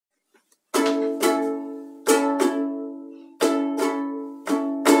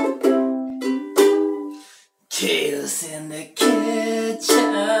Chaos in the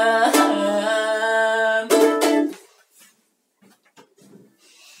kitchen.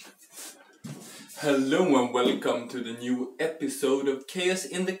 Hello and welcome to the new episode of Chaos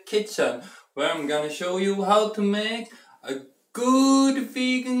in the Kitchen, where I'm gonna show you how to make a good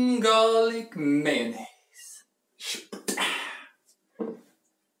vegan garlic mayonnaise.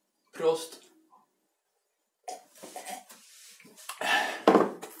 Prost.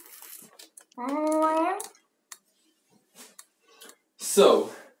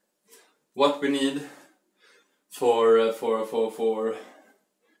 So, what we need for a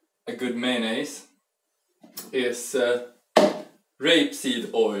good mayonnaise is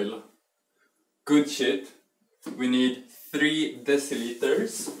rapeseed oil. Good shit. We need 3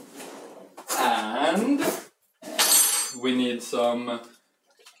 deciliters, and we need some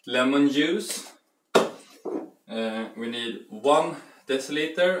lemon juice. We need 1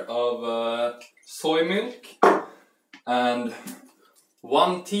 deciliter of soy milk and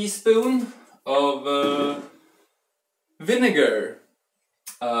 1 teaspoon of vinegar.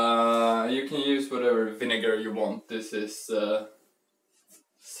 You can use whatever vinegar you want. This is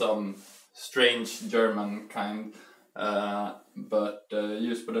some strange German kind, but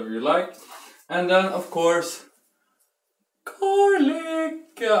use whatever you like. And then, of course,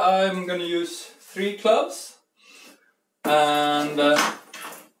 garlic. I'm gonna use 3 cloves. And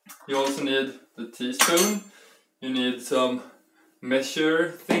you also need the teaspoon. You need some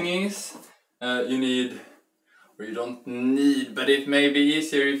measure thingies. You don't need, but it may be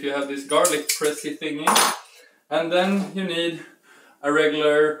easier if you have this garlic pressy thingy. And then you need a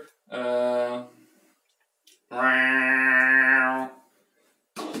regular I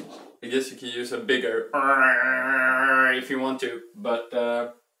guess you can use a bigger if you want to, but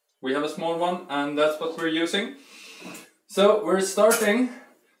we have a small one and that's what we're using. So we're starting.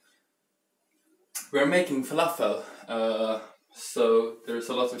 We're making falafel. So there's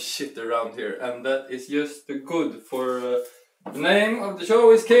a lot of shit around here, and that is just good for the name of the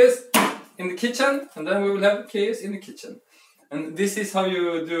show is Chaos in the Kitchen, and then we will have Chaos in the Kitchen. And this is how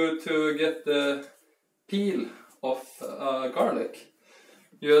you do to get the peel of garlic.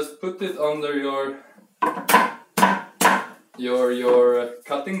 You just put it under your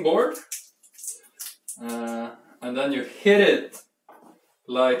cutting board, and then you hit it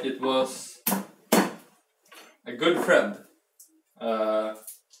like it was a good friend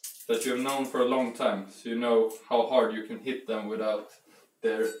that you've known for a long time, so you know how hard you can hit them without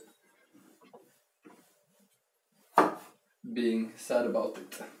their being sad about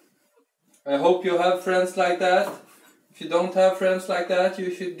it. I hope you have friends like that. If you don't have friends like that,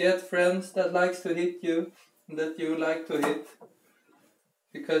 you should get friends that likes to hit you and that you like to hit,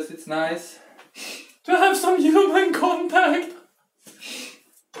 because it's nice to have some human contact.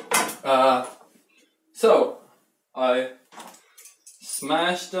 So I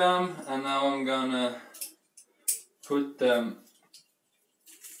smashed them, and now I'm gonna put them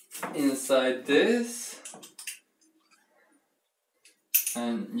inside this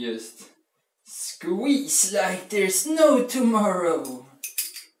and just squeeze like there's no tomorrow.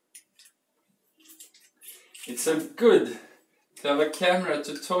 It's so good to have a camera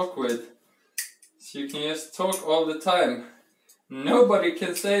to talk with, so you can just talk all the time. Nobody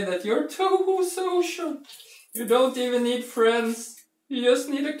can say that you're too social. You don't even need friends. You just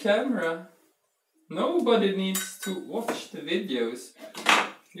need a camera. Nobody needs to watch the videos.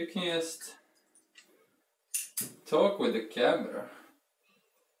 You can just talk with the camera.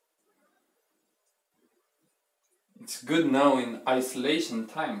 It's good now in isolation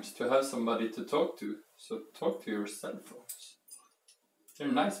times to have somebody to talk to. So talk to your cell phones.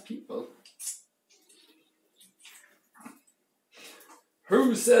 They're nice people.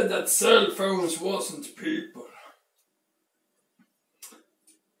 Who said that cell phones wasn't people?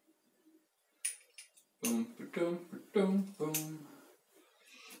 Boom, boom, boom, boom.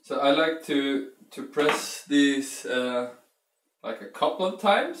 So I like to press these like a couple of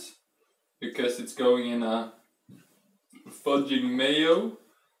times, because it's going in a fudging mayo,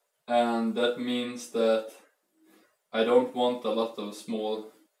 and that means that I don't want a lot of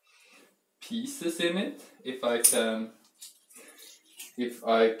small pieces in it. If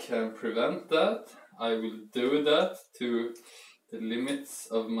I can prevent that, I will do that to the limits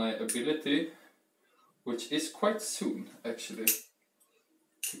of my ability, which is quite soon actually,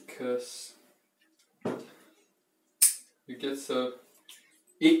 because you get so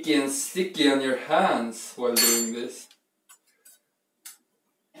icky and sticky on your hands while doing this.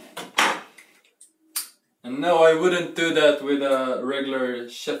 And no, I wouldn't do that with a regular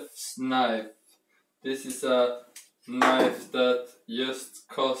chef's knife. This is a knife that just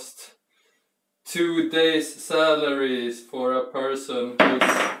cost 2 days' salaries for a person who's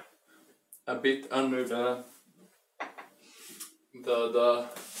a bit under the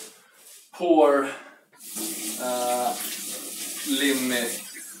poor limit.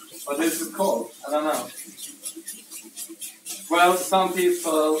 What is it called? I don't know. Well, some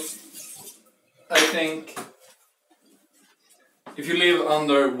people, I think, if you live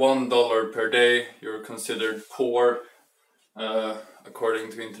under $1 per day, you're considered poor according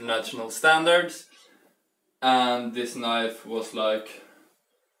to international standards. And this knife was like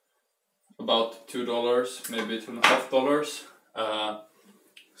about $2, maybe $2.50.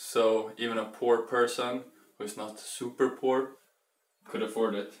 So even a poor person who's not super poor could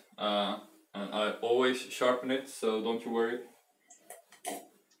afford it. And I always sharpen it, so don't you worry.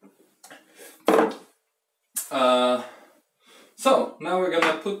 So now we're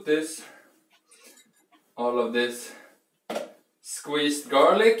gonna put all of this squeezed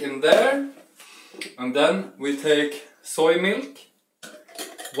garlic in there, and then we take soy milk,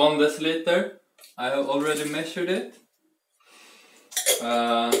 1 deciliter. I have already measured it.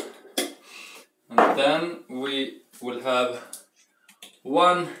 And then we will have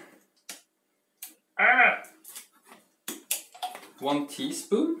 1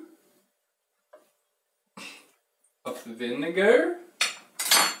 teaspoon of vinegar.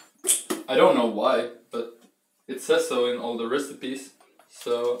 I don't know why, but it says so in all the recipes,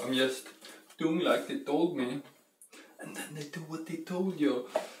 so I'm just doing like they told me, and then they do what they told you.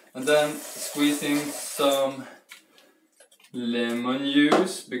 And then squeezing some lemon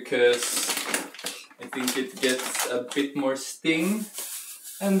juice, because I think it gets a bit more sting.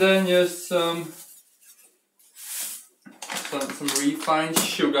 And then just some refined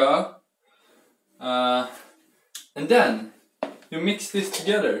sugar. And then you mix this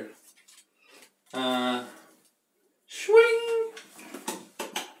together. Swing!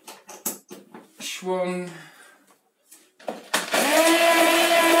 Swung.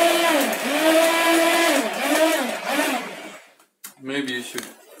 Maybe you should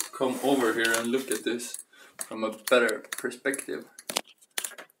come over here and look at this from a better perspective.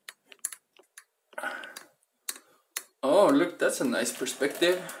 Oh, look, that's a nice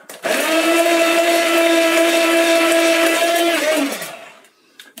perspective.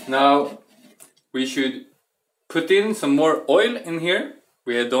 Now we should put in some more oil in here.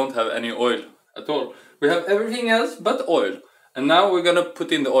 We don't have any oil at all. We have everything else but oil. And now we're gonna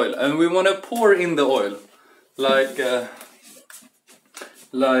put in the oil, and we wanna pour in the oil like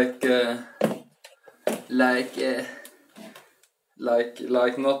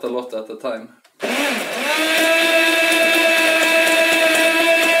not a lot at a time.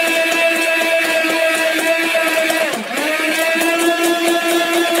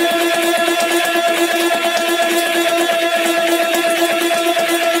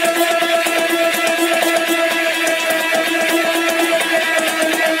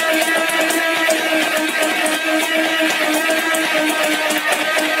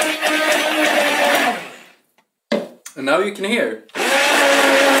 And now you can hear.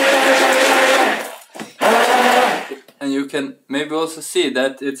 And you can maybe also see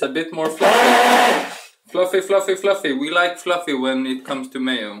that it's a bit more fluffy. Fluffy, fluffy, fluffy. We like fluffy when it comes to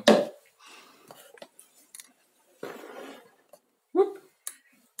mayo. Whoop.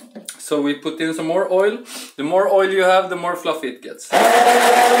 So we put in some more oil. The more oil you have, the more fluffy it gets.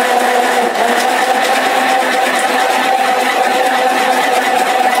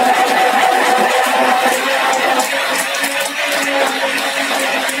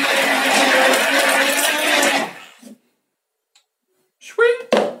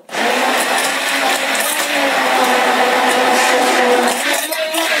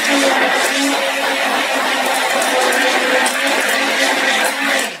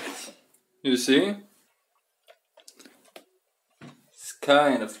 You see? It's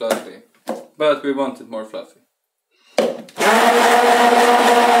kind of fluffy, but we want it more fluffy.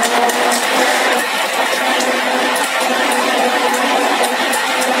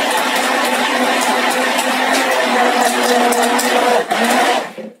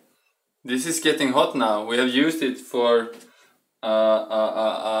 This is getting hot now. We have used it for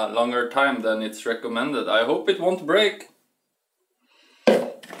a longer time than it's recommended. I hope it won't break.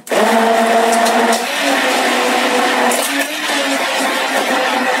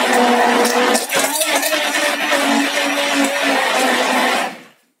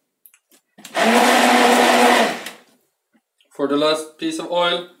 For the last piece of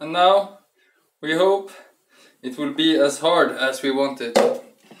oil, and now we hope it will be as hard as we want it.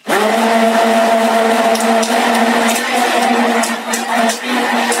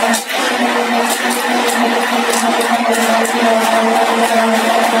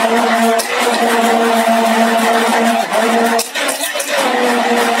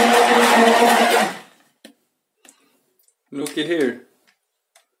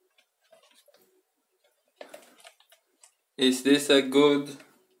 Is this a good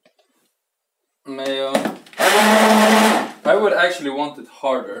mayo? I would actually want it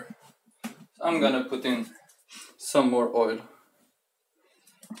harder. So I'm gonna put in some more oil.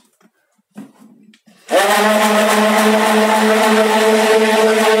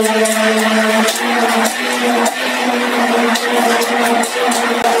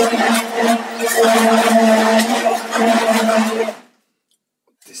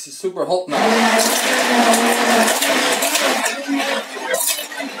 This is super hot now.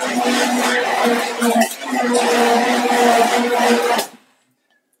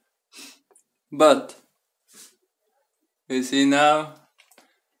 But you see now,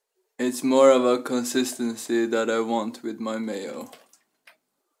 it's more of a consistency that I want with my mayo.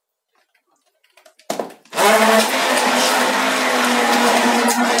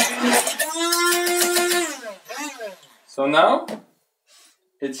 So now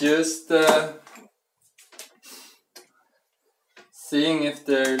it's just seeing if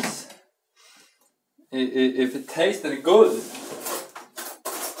there's if it tastes any good.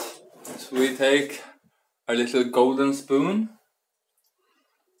 So we take our little golden spoon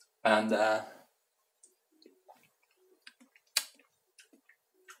and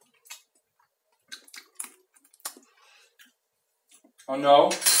oh no,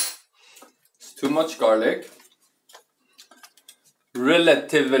 it's too much garlic.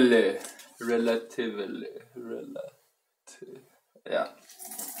 Relatively. Yeah,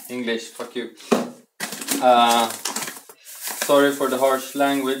 English, fuck you. Sorry for the harsh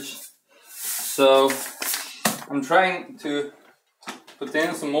language. So I'm trying to put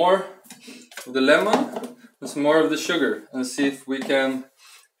in some more of the lemon and some more of the sugar and see if we can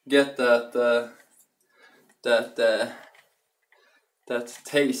get that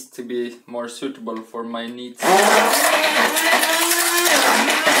taste to be more suitable for my needs.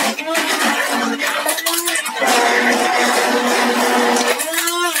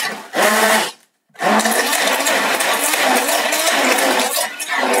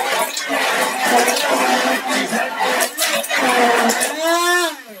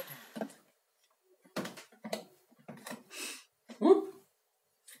 Whoop.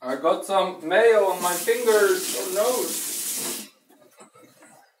 I got some mayo on my fingers. Oh no!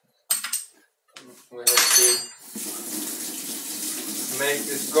 We have to make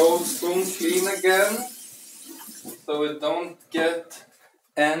this gold spoon clean again, so we don't get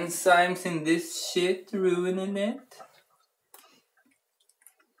enzymes in this shit ruining it.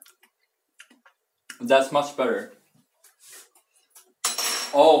 That's much better.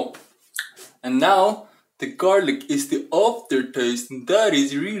 Oh, and now the garlic is the aftertaste, and that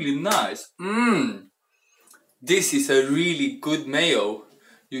is really nice. This is a really good mayo.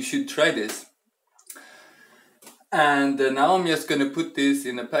 You should try this. And now I'm just gonna put this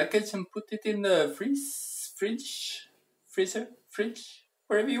in a package and put it in the fridge,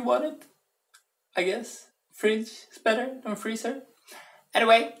 wherever you want it. I guess fridge is better than freezer.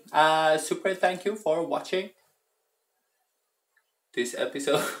 Anyway, super thank you for watching this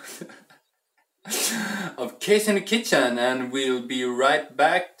episode of Case in the Kitchen, and we'll be right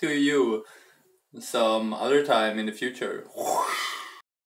back to you some other time in the future.